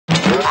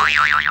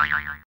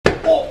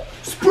Oh,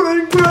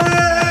 spring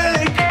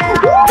break!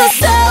 The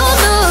sound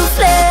of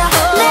flair.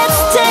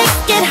 Let's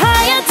take it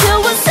higher till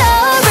we're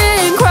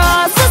soaring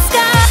across the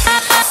sky.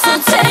 So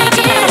take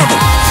it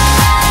high.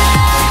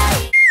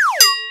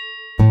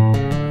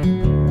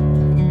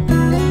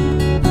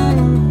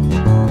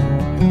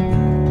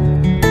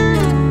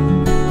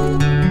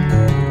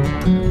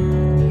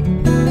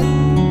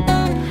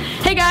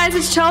 Hey guys,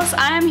 it's Chelsea.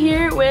 I am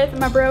here with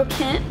my bro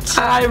Kent.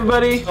 Hi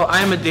everybody. Well,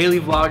 I am a daily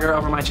vlogger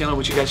over my channel,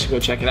 which you guys should go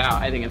check it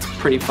out. I think it's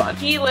pretty fun.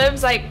 He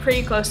lives like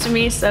pretty close to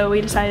me, so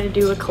we decided to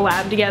do a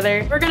collab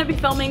together. We're gonna be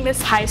filming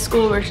this high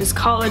school versus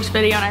college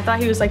video, and I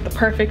thought he was like the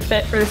perfect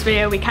fit for this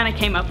video. We kind of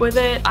came up with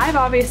it. I've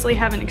obviously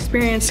haven't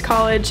experienced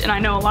college, and I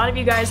know a lot of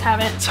you guys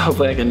haven't. So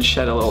hopefully I can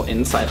shed a little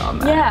insight on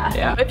that.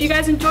 Yeah. If you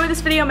guys enjoy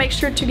this video, make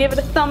sure to give it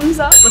a thumbs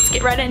up. Let's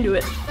get right into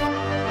it.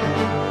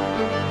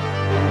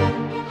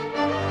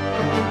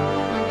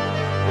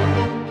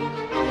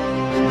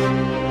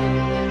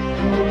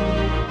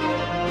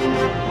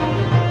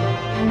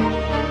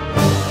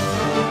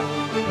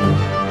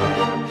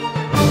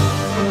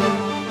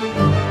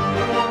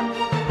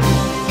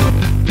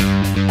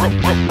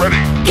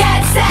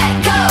 Get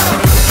set, go!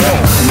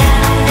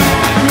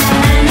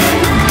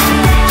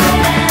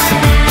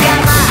 Got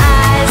my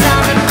eyes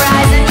on the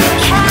prize and you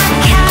can't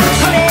catch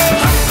me.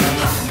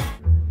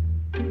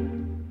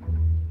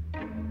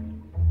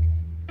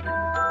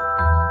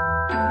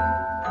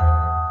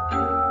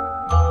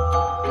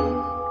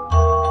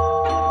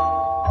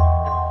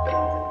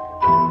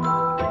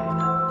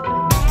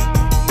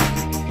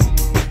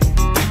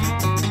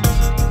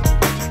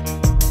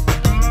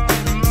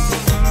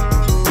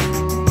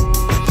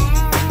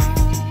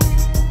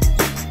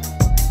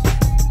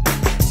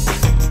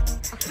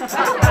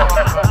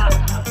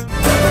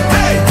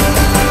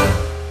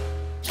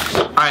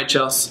 Alright,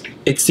 Chelsea.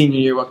 It's senior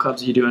year. What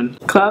clubs are you doing?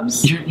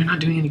 Clubs? You're not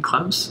doing any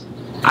clubs?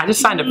 I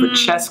just signed up for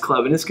chess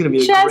club, and it's gonna be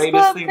the Chess greatest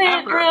club, thing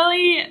Kent,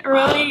 ever.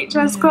 really?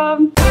 Chess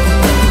club?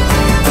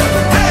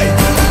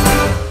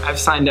 I've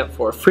signed up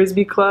for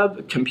frisbee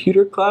club,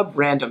 computer club,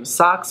 random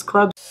socks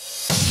club.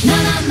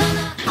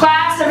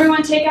 Class,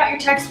 everyone take out your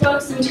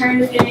textbooks and turn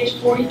to page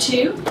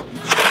 42.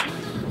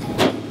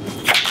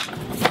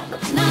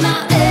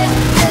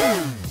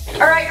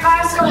 Alright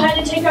class, go ahead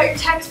and take out your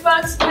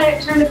textbooks,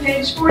 turn to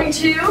page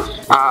 42.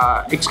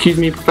 Excuse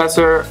me,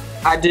 professor.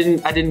 I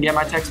didn't get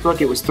my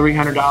textbook. It was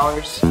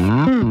 $300.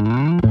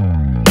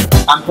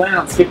 I'm planning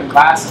on skipping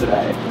class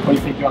today. What do you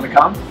think? You want to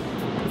come?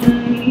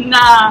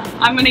 Nah,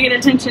 I'm gonna get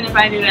attention if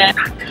I do that.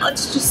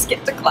 Let's just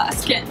skip to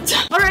class, Kent.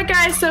 Alright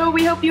guys, so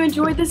we hope you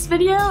enjoyed this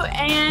video,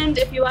 and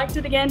if you liked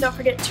it again, don't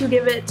forget to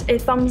give it a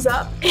thumbs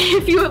up.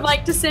 If you would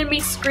like to send me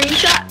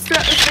screenshots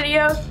throughout this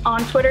video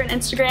on Twitter and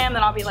Instagram,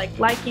 then I'll be like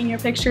liking your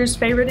pictures,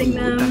 favoriting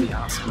them, That'd be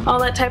awesome. all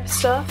that type of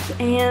stuff.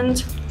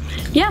 And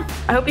yeah,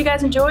 I hope you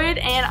guys enjoyed,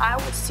 and I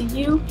will see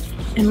you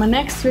in my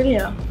next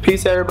video.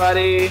 Peace,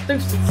 everybody.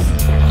 Deuces.